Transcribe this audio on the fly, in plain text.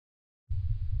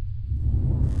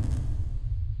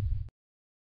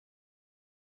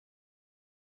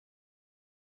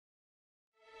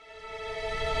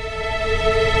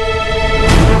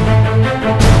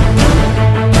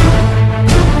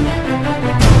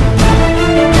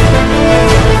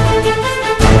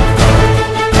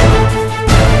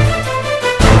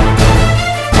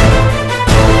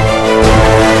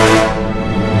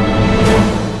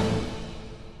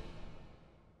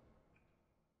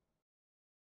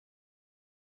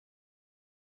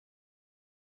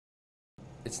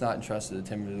it's not entrusted to the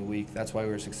Timber of the Week. That's why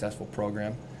we're a successful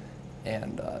program.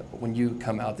 And when you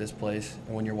come out this place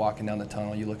and when you're walking down the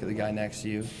tunnel, you look at the guy next to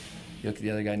you, you look at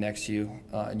the other guy next to you,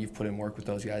 and you've put in work with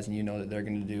those guys, and you know that they're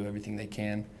going to do everything they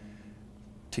can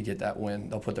to get that win.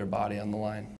 They'll put their body on the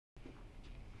line.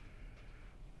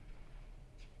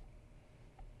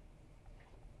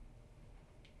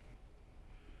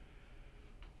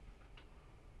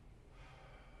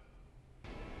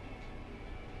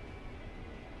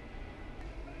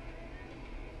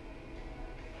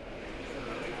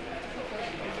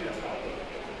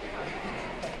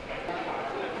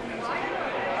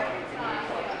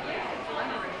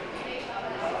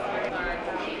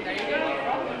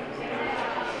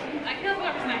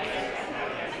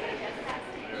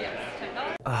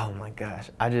 Oh my gosh,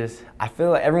 I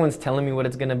feel like everyone's telling me what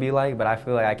it's gonna be like, but I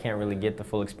feel like I can't really get the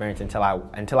full experience until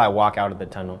I walk out of the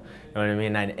tunnel. You know what I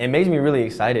mean? And it makes me really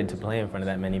excited to play in front of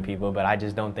that many people, but I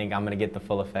just don't think I'm gonna get the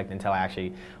full effect until I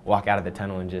actually walk out of the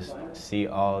tunnel and just see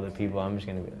all the people. I'm just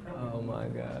gonna be like, oh my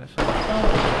gosh.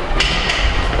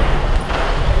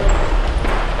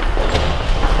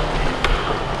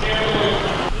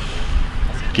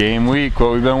 Game week,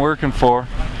 what we've been working for.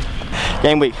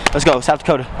 Game week, let's go, South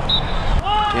Dakota.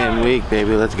 Game week,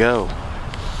 baby, let's go.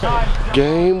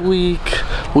 Game week,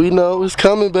 we know it's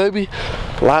coming, baby.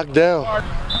 Lock down.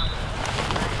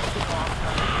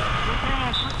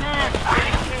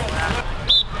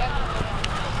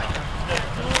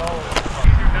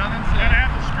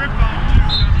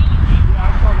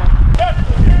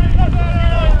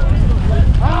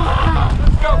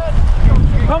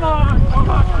 Come on.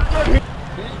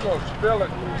 Spill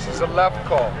it. This is a left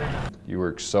call. You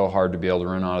work so hard to be able to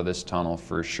run out of this tunnel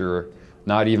for sure.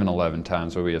 Not even 11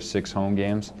 times, but we have 6 home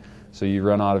games. So you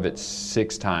run out of it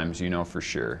 6 times, you know for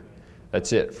sure.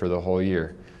 That's it for the whole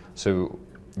year. So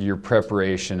your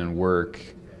preparation and work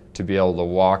to be able to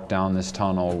walk down this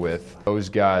tunnel with those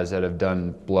guys that have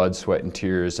done blood, sweat, and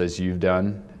tears as you've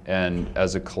done, and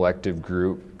as a collective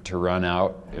group to run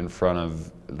out in front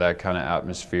of that kind of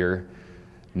atmosphere,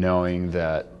 knowing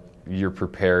that you're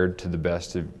prepared to the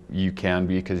best of you can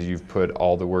be because you've put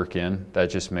all the work in, that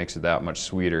just makes it that much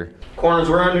sweeter. Corners,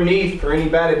 we're underneath for any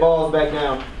batted balls back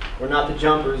down. We're not the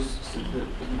jumpers. The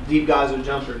deep guys are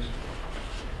jumpers.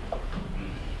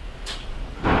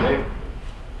 Okay.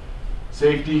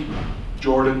 Safety,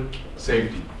 Jordan,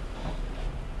 safety.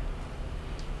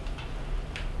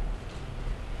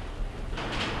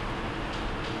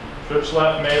 Trips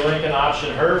left, May Lincoln,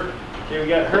 option hurt. Okay, we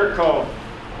got hurt called.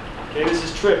 Okay, this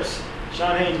is trips.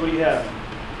 Sean Haynes, what do you have?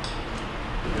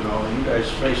 You know, you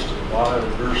guys faced a lot of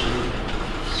adversity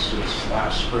since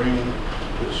last spring,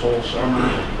 this whole summer,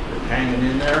 and hanging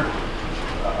in there.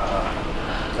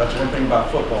 That's one thing about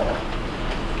football.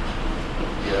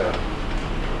 You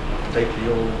take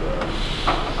the old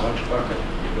lunch bucket,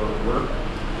 you go to work,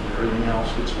 and everything else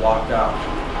gets blocked out.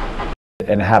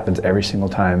 And it happens every single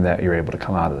time that you're able to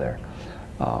come out of there.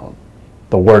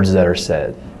 The words that are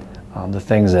said, the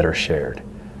things that are shared,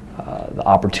 the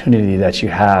opportunity that you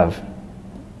have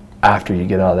after you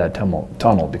get out of that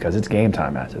tunnel, because it's game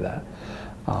time after that.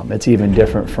 It's even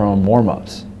different from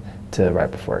warm-ups to right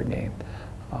before a game.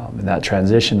 And that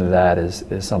transition to that is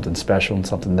something special and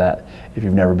something that, if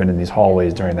you've never been in these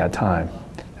hallways during that time,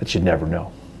 that you'd never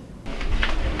know.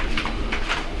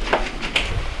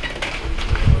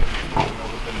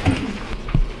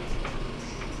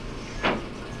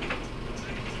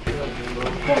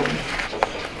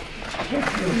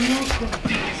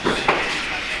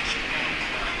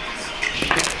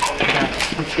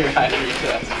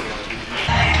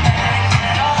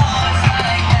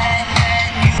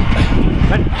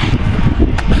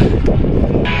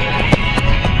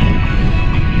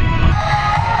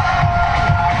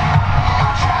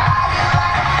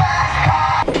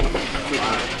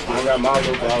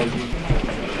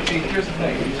 See, here's the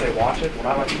thing. You say watch it. What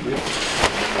I like to do.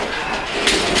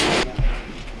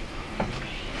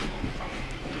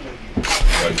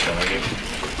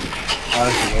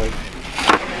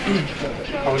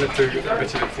 I wanted to get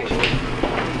it for you.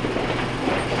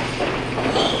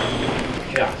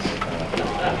 Yeah.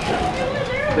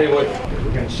 They would.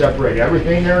 We're going to separate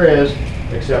everything there is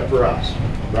except for us,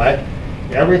 right?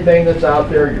 Everything that's out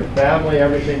there, your family,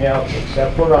 everything else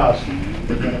except for us,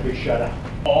 we're going to be shut out.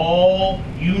 All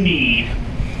you need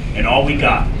and all we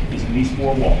got is in these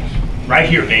 4 walls. Right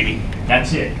here, baby.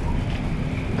 That's it.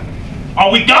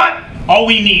 All we got, all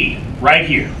we need, right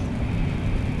here.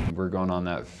 We're going on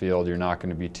that field, you're not going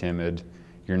to be timid,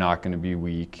 you're not going to be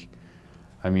weak.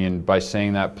 I mean, by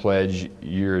saying that pledge,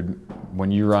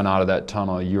 when you run out of that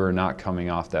tunnel, you are not coming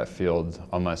off that field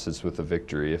unless it's with a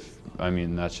victory. I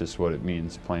mean, that's just what it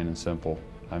means, plain and simple.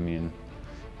 I mean,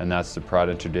 and that's the pride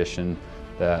and tradition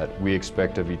that we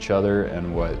expect of each other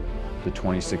and what the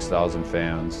 26,000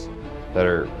 fans that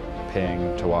are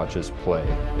paying to watch us play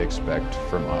expect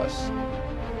from us.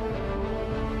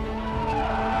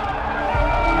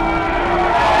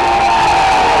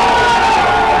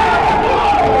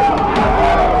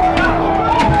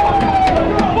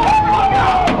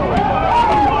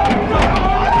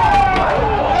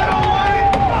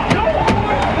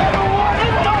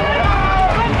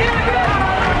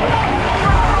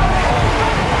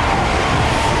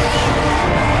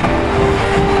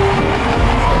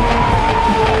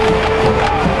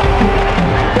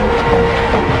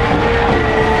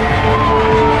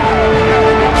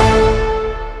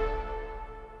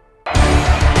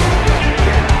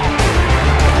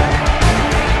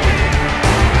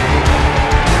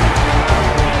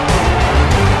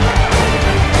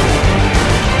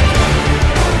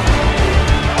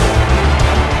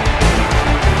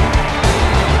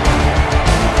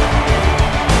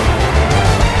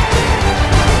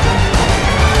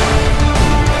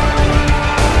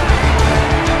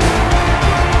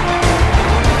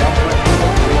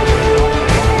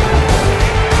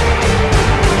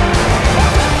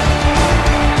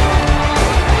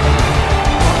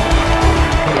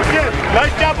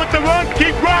 Nice job with the run.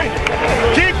 Keep grinding.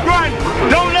 Keep grinding.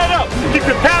 Don't let up. Keep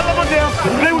your pad level down.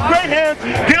 Play with great hands.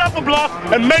 Get up a block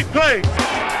and make plays.